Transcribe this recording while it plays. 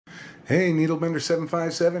Hey,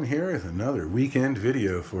 Needlebender757 here with another weekend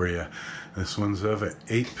video for you. This one's of an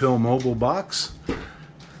 8-pill mobile box.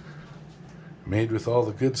 Made with all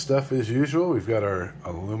the good stuff as usual. We've got our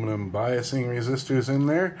aluminum biasing resistors in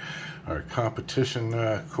there. Our competition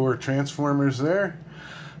core transformers there.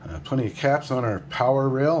 Plenty of caps on our power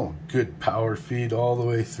rail. Good power feed all the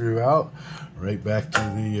way throughout. Right back to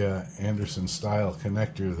the Anderson style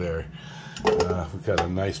connector there. We've got a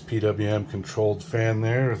nice PWM controlled fan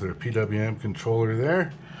there with our PWM controller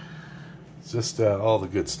there. It's just all the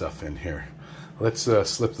good stuff in here. Let's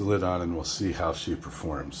slip the lid on and we'll see how she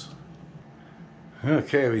performs.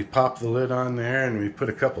 Okay, we pop the lid on there and we put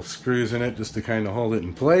a couple screws in it just to kind of hold it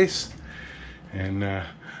in place. And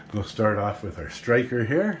we'll start off with our striker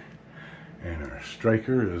here. And our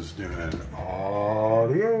striker is doing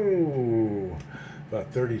audio,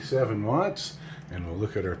 about 37 watts. And we'll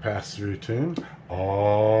look at our pass-through tune.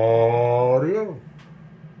 Audio,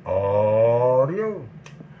 audio.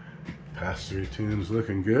 Pass-through tune's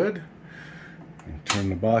looking good. We'll turn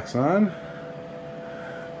the box on.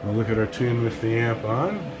 We'll look at our tune with the amp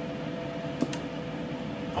on.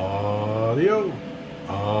 Audio,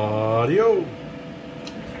 audio.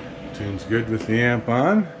 Tune's good with the amp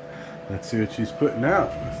on. Let's see what she's putting out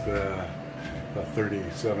with about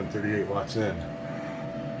 37, 38 watts in.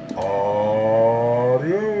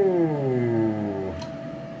 Audio,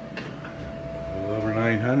 a little over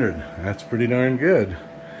 900. That's pretty darn good.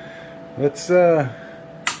 Let's turn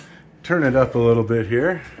it up a little bit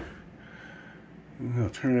here. I'll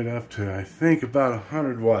turn it up to, I think, about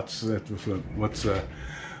 100 watts. That's what's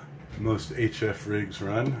most HF rigs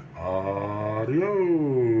run.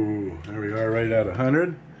 Audio. There we are, right at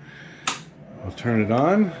 100. I'll turn it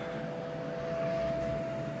on.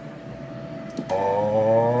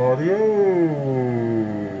 Audio,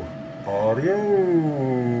 audio,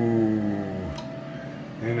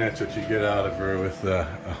 and that's what you get out of her with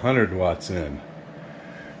 100 watts in.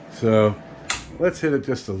 So let's hit it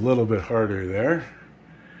just a little bit harder there,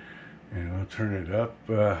 and I'll turn it up.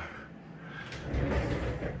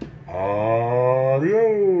 Audio,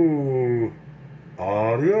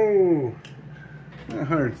 audio,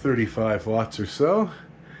 135 watts or so,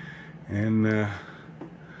 and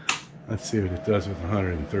let's see what it does with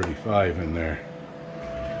 135 in there.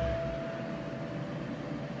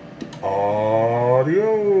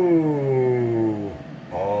 Audio,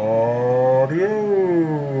 audio.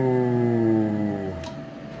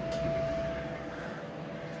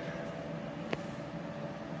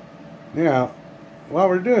 Now, while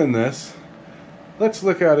we're doing this, let's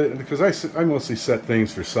look at it, because I mostly set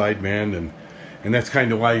things for sideband, and that's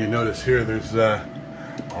kind of why you notice here there's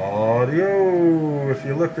audio. If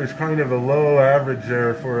you look, there's kind of a low average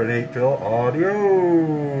there for an 8-pill audio,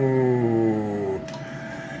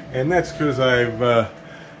 and that's because I've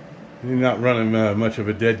not running much of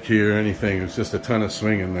a dead key or anything. It's just a ton of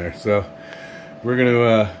swing in there. So we're going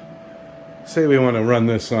to say we want to run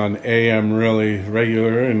this on AM really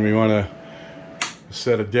regular, and we want to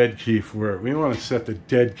set a dead key for it. We want to set the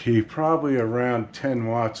dead key probably around 10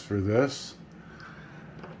 watts for this.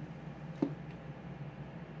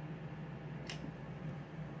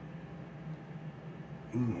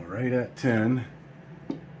 Right at 10.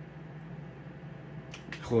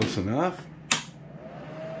 Close enough.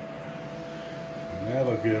 And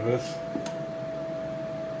that'll give us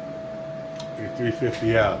your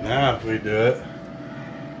 350 out. Now if we do it,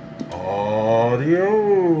 audio,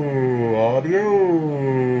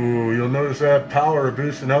 audio. You'll notice that power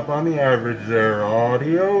boosting up on the average there.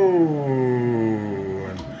 Audio.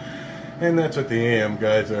 And that's what the AM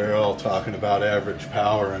guys are all talking about, average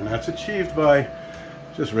power, and that's achieved by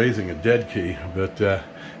just raising a dead key. But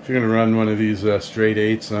if you're going to run one of these straight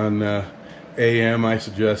 8s on AM, I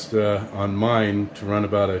suggest on mine to run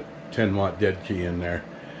about a 10 watt dead key in there,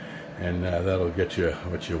 and that'll get you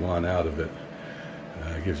what you want out of it.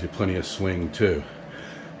 Gives you plenty of swing too.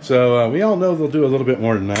 So we all know they'll do a little bit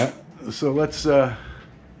more than that. So let's go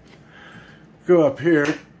up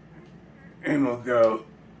here and we'll go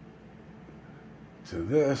to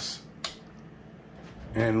this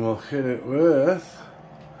and we'll hit it with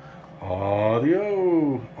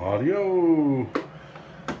audio, audio.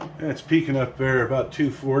 It's peaking up there about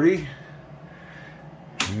 240,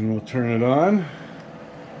 and we'll turn it on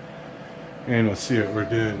and we'll see what we're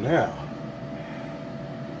doing now.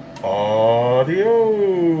 Audio,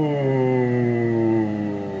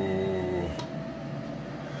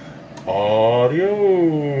 audio,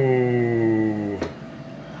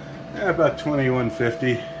 about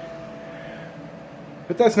 2150.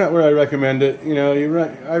 But that's not where I recommend it. You know,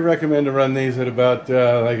 I recommend to run these at about,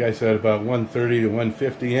 like I said, about 130 to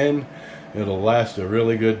 150 in. It'll last a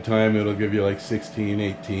really good time. It'll give you like 16,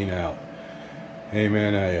 18 out. Hey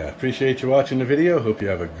man, I appreciate you watching the video. Hope you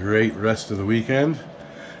have a great rest of the weekend.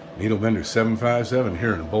 Needlebender 757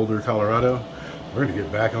 here in Boulder, Colorado. We're going to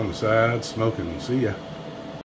get back on the side smoking. See ya.